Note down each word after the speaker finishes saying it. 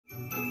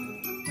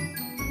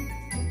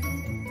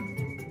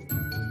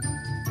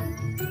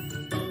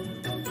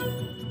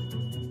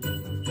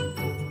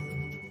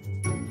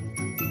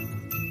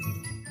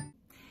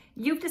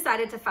You've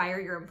decided to fire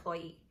your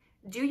employee.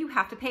 Do you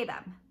have to pay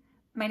them?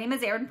 My name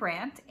is Erin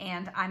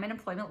and I'm an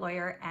employment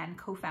lawyer and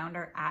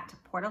co-founder at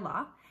Porta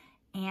Law.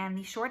 And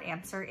the short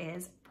answer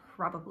is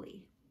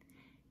probably.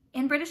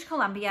 In British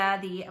Columbia,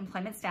 the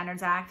Employment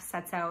Standards Act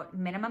sets out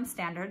minimum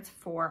standards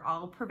for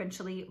all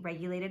provincially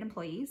regulated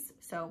employees,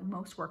 so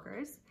most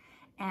workers,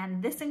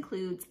 and this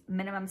includes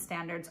minimum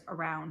standards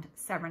around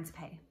severance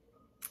pay.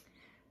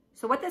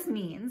 So what this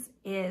means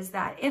is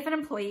that if an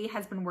employee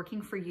has been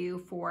working for you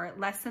for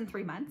less than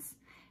 3 months,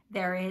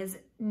 there is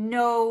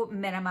no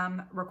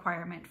minimum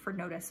requirement for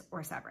notice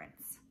or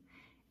severance.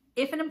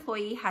 If an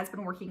employee has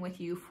been working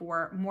with you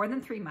for more than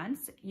 3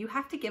 months, you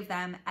have to give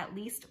them at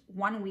least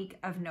 1 week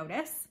of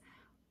notice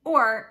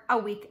or a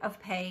week of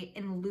pay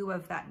in lieu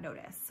of that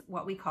notice,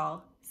 what we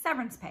call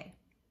severance pay.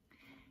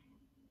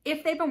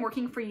 If they've been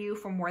working for you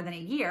for more than a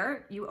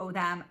year, you owe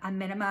them a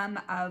minimum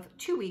of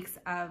 2 weeks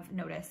of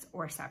notice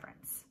or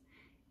severance.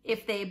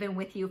 If they've been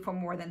with you for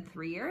more than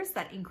 3 years,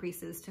 that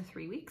increases to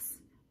 3 weeks.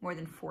 More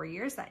than 4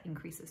 years, that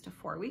increases to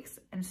 4 weeks,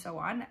 and so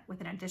on,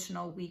 with an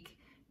additional week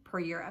per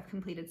year of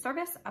completed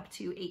service up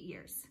to 8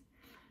 years.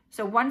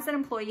 So once an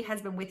employee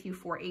has been with you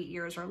for 8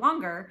 years or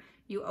longer,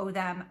 you owe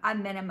them a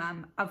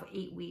minimum of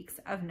 8 weeks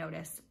of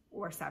notice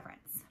or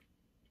severance.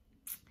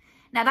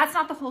 Now, that's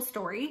not the whole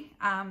story.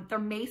 There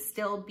may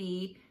still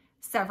be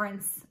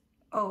severance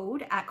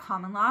owed at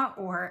common law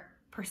or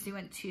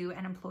pursuant to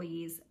an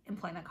employee's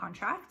employment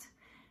contract.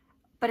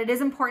 But it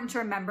is important to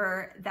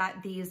remember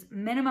that these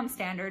minimum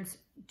standards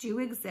do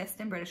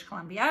exist in British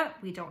Columbia.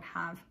 We don't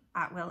have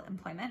at-will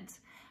employment,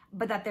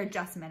 but that they're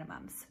just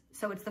minimums.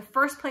 So it's the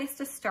first place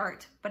to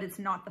start, but it's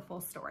not the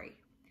full story.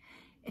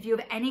 If you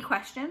have any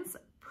questions,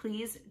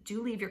 please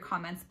do leave your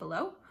comments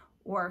below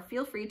or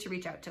feel free to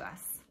reach out to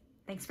us.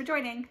 Thanks for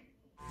joining.